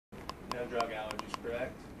no drug allergies,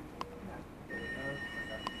 correct? No.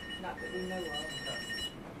 Not that we know of.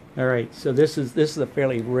 All right, so this is a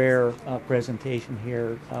fairly rare presentation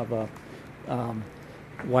here of a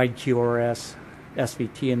wide QRS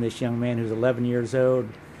SVT in this young man who's 11 years old.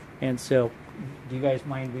 And so, do you guys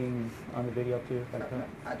mind being on the video too?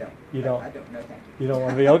 I don't. You don't? I don't, no thank you. You don't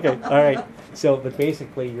want to be? Okay, all right. So, but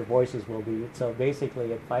basically your voices will be, so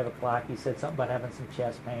basically at 5 o'clock he said something about having some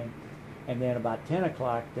chest pain. And then about 10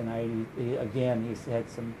 o'clock tonight, he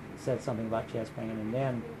said something about chest pain. And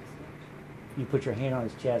then you put your hand on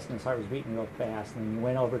his chest and his heart was beating real fast. And then you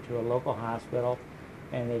went over to a local hospital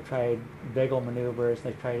and they tried vagal maneuvers,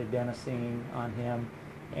 they tried adenosine on him,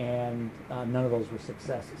 and none of those were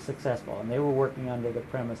successful. And they were working under the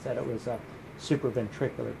premise that it was a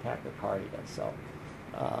supraventricular tachycardia. So,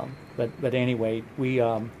 but anyway,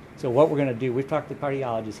 so what we're going to do, we've talked to the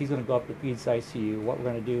cardiologist. He's going to go up to Peds ICU. What we're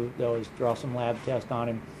going to do, though, is draw some lab tests on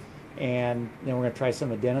him, and then we're going to try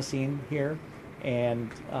some adenosine here.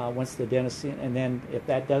 And once the adenosine, and then if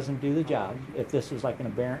that doesn't do the job, if this was like an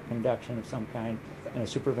aberrant conduction of some kind and a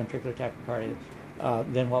supraventricular tachycardia,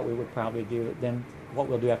 then what we would probably do, then what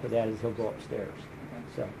we'll do after that is he'll go upstairs.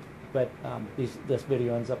 So, but this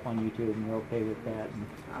video ends up on YouTube, and you're okay with that,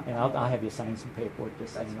 and I'll have you sign some paperwork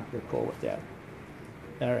just saying if you're cool with that.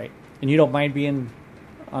 All right, and you don't mind being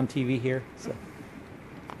on TV here, so.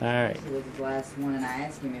 All right. This was his last one, and I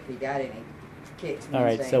asked him if he got any kicks. All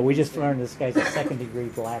right, so we just learned this guy's a second-degree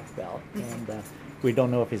black belt, and we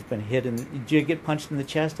don't know if he's been hit. Did you get punched in the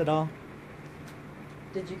chest at all?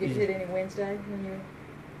 Did you get hit any Wednesday when you?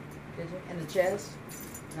 Did you in the chest?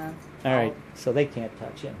 No. All right, so they can't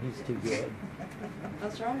touch him. He's too good.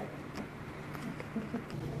 That's right.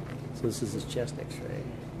 So this is his chest X-ray.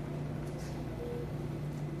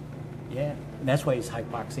 Yeah, and that's why he's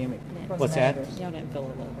hypoxemic. Yeah. What's that? Y'all didn't feel a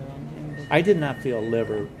liver on him. I did not feel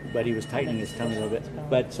liver, but he was tightening his tummy a little bit.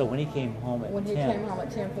 But so when he came home at When he 10, came home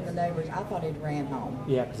at 10 from the neighbors, I thought he'd ran home.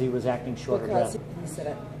 yeah, because he was acting short of Because breath. he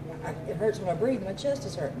said, it hurts when I breathe, my chest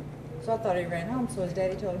is hurting. So I thought he ran home, so his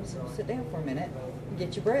daddy told him, sit down for a minute and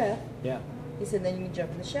get your breath. Yeah, He said, then you can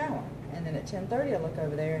jump in the shower. And then at 10:30, I look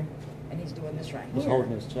over there, and he's doing this right he was here.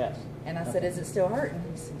 holding his chest. And I said, is it still hurting?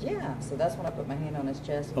 He said, yeah. So that's when I put my hand on his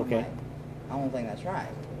chest. And Okay. I'm like, I don't think that's right.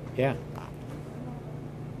 Yeah.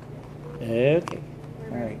 Okay.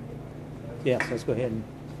 All right. Yeah, so let's go ahead and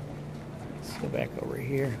let's go back over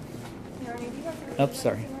here. Oops,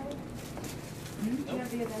 sorry.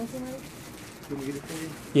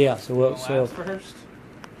 Yeah, so we'll Labs first?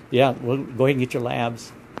 yeah, we'll go ahead and get your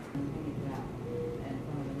labs.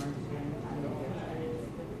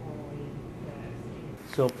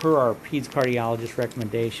 So per our peds cardiologist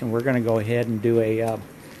recommendation, we're going to go ahead and do a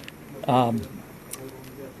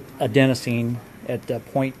adenosine at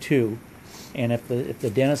 0.2, and if the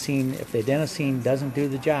adenosine doesn't do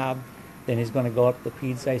the job, then he's going to go up to the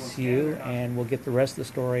peds ICU, and we'll get the rest of the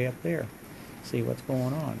story up there, see what's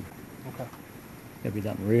going on. Okay. It'll be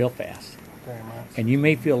done real fast, Very much. and you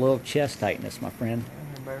may feel a little chest tightness, my friend.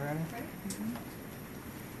 Everybody ready?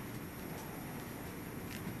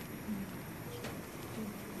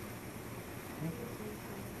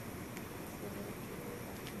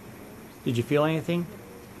 Did you feel anything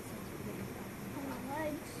My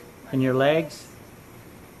legs. in your legs?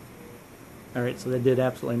 All right, so they did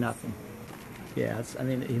absolutely nothing. Yeah, I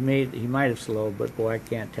mean, he might have slowed, but boy, I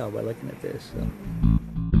can't tell by looking at this. So.